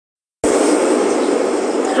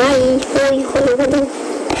Hello.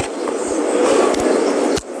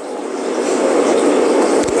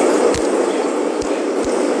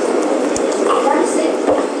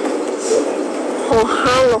 Oh,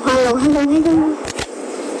 hello.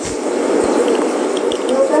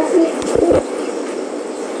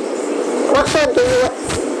 What should do what?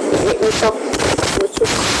 Let me talk with you.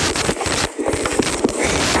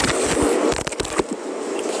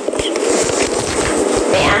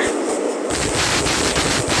 There.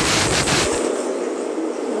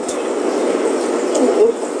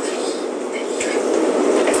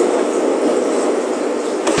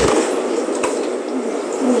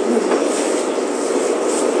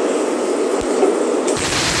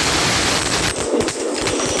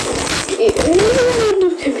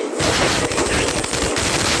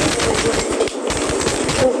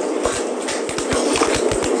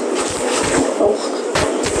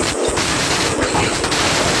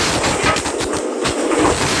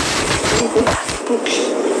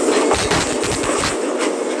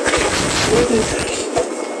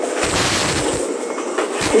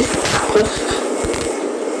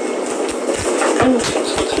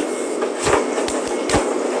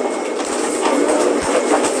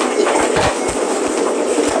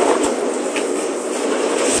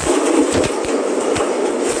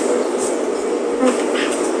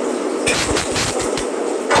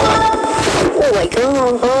 Oh my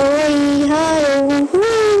god, hi,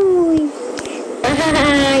 woo.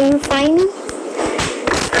 You find me?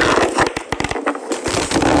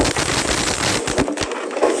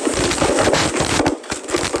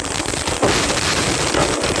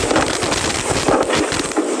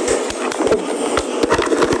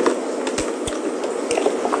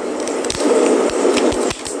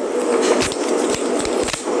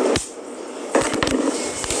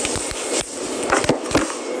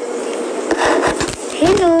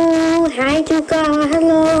 Hello, hi juga,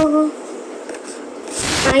 hello.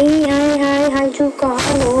 Hi juga,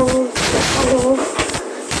 hello.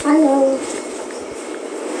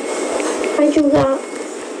 Hi juga.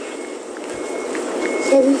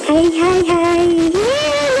 Hi.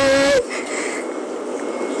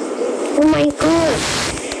 Oh my god.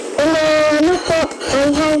 Ano po?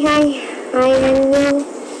 Hi. Annyeong.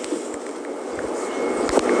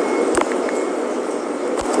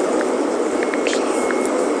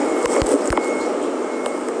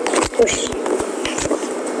 Push.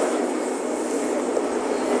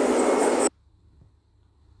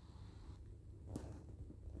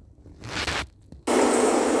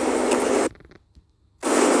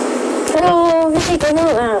 Hello, bisa kena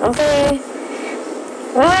okay.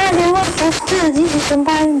 They want booster. This is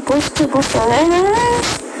somebody booster. Where's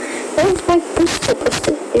my booster?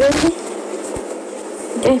 You ready?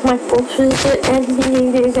 There's my booster and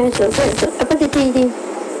you guys are apa tadi?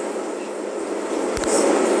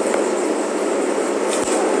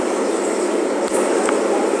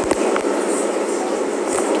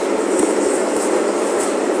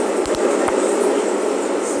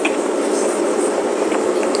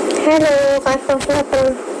 Hello, kakak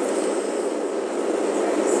siapa?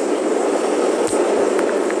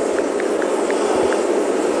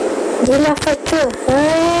 Gila kacau.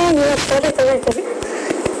 Gila sorry.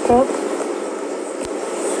 Oh.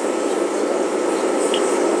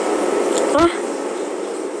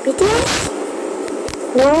 BTS?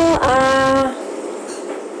 No,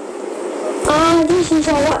 this is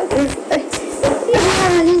what? This is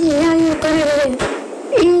you correct.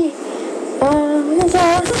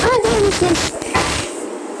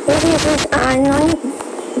 This is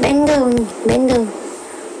bender.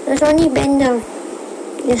 There's only bender.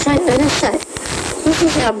 The other side. This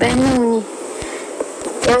is a bender only.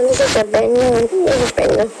 Yeah, this is a bender. This is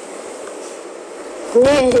bender.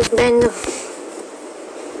 This is bender.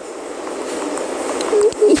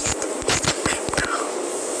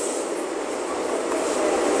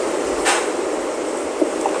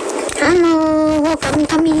 Hello,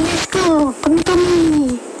 come in, let's go. Come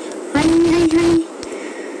in. Hi.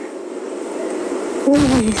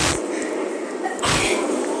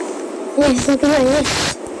 Yes, ZB1, yes.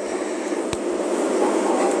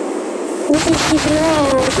 This is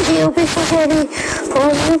ZB1. This is the best one. Oh,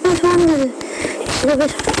 the best one.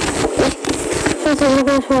 That's the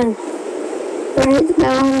best one. Right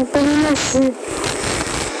now, best.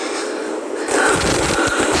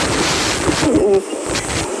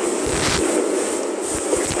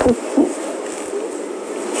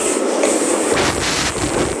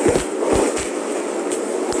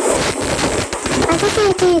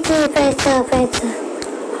 Better.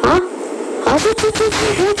 Huh? How did you do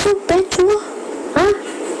better? Huh?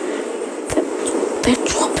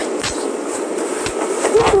 Better.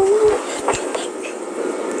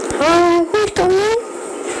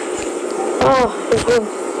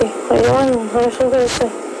 좋아요.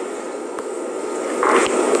 수고했어요.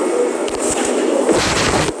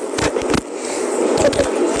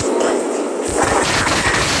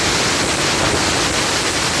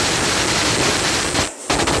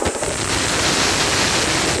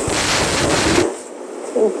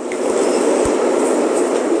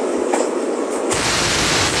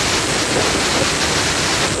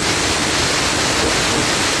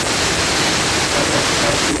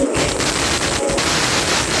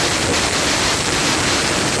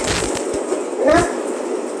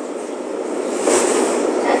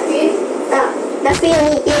 Tapi yang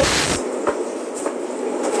ni, yes.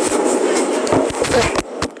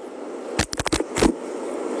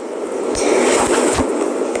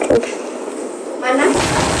 Mana?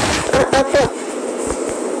 Apa?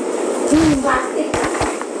 Plastik.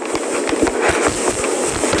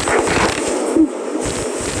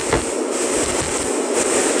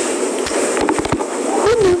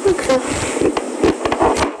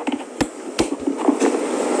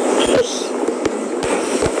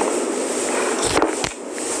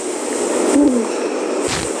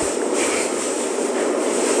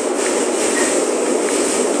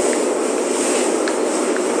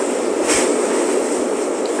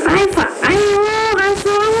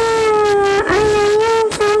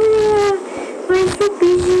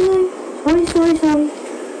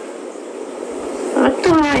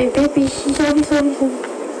 Baby, sorry.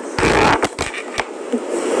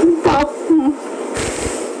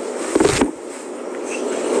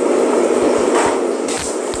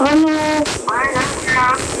 Halo.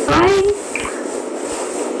 Hai.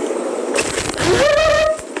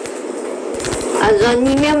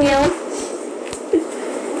 Azoni meow.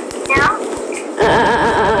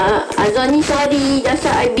 Azoni sorry, just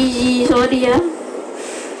I busy, sorry ya.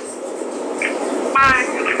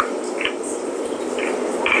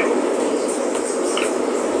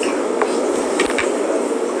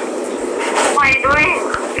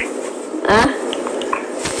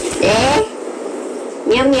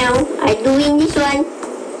 Meow, I doing this one.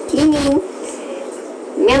 Cleaning.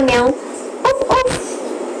 Meow. Off.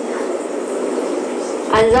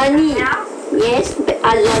 Azani. Yes,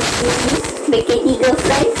 Azani. Beketi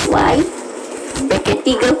girlfriend. Why?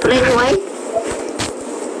 Beketi girlfriend. Why?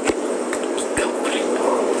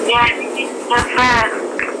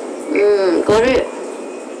 Correct.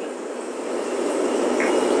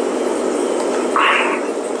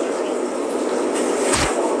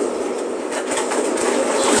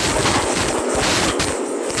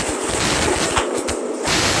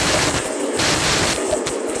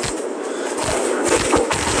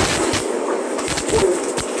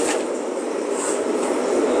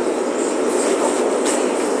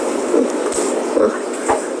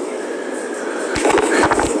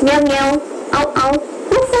 Meow. Ow.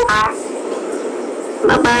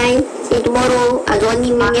 Bye. See you tomorrow.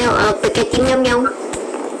 Azoni meow. Beketi meow.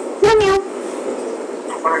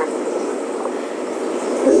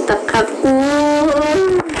 Tak aku.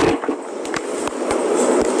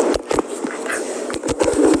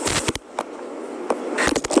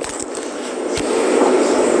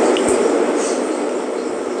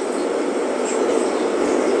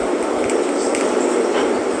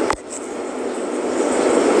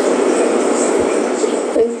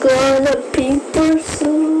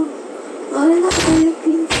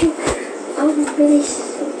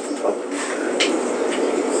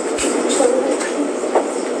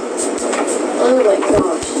 Oh my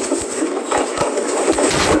gosh.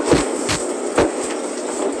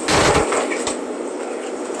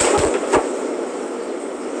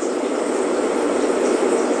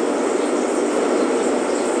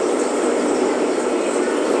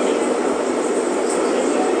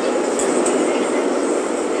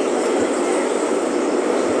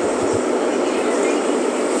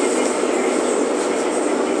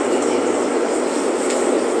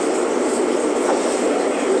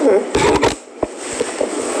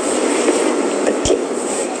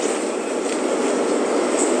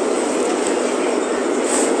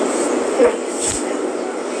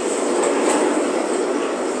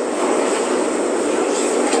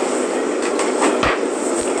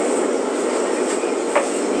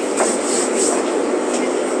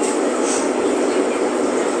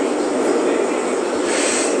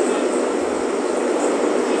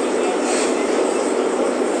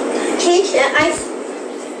 Change the ice.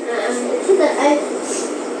 To the ice.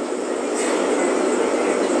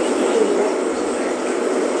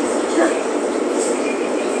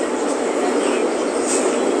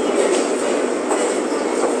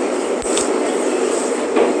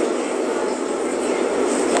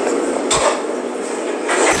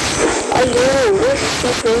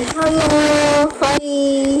 Hello, hi.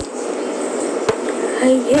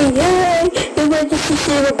 Hey, emergency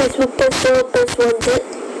service wanted.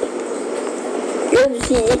 You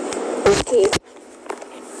see, okay.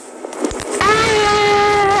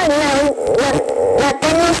 Nak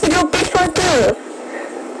zero base water.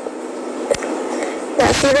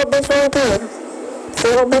 Nak zero base water.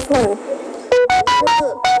 Zero base one.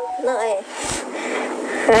 Nak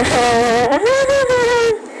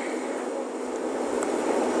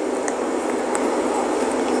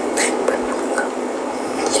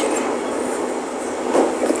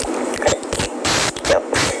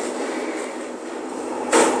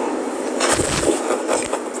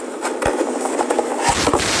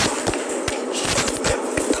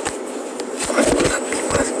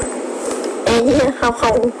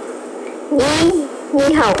好，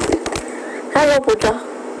你好 ，Hello 部长，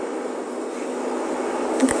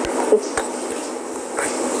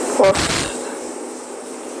我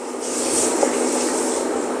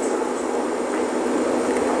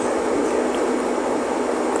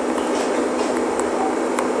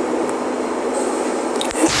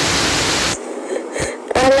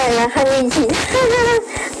来看日记，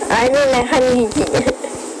来看日记。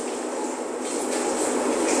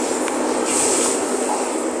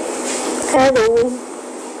Hello.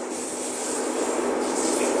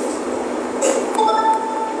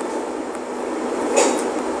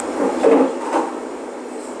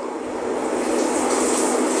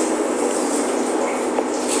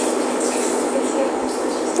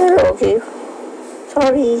 I love you.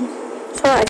 Sorry.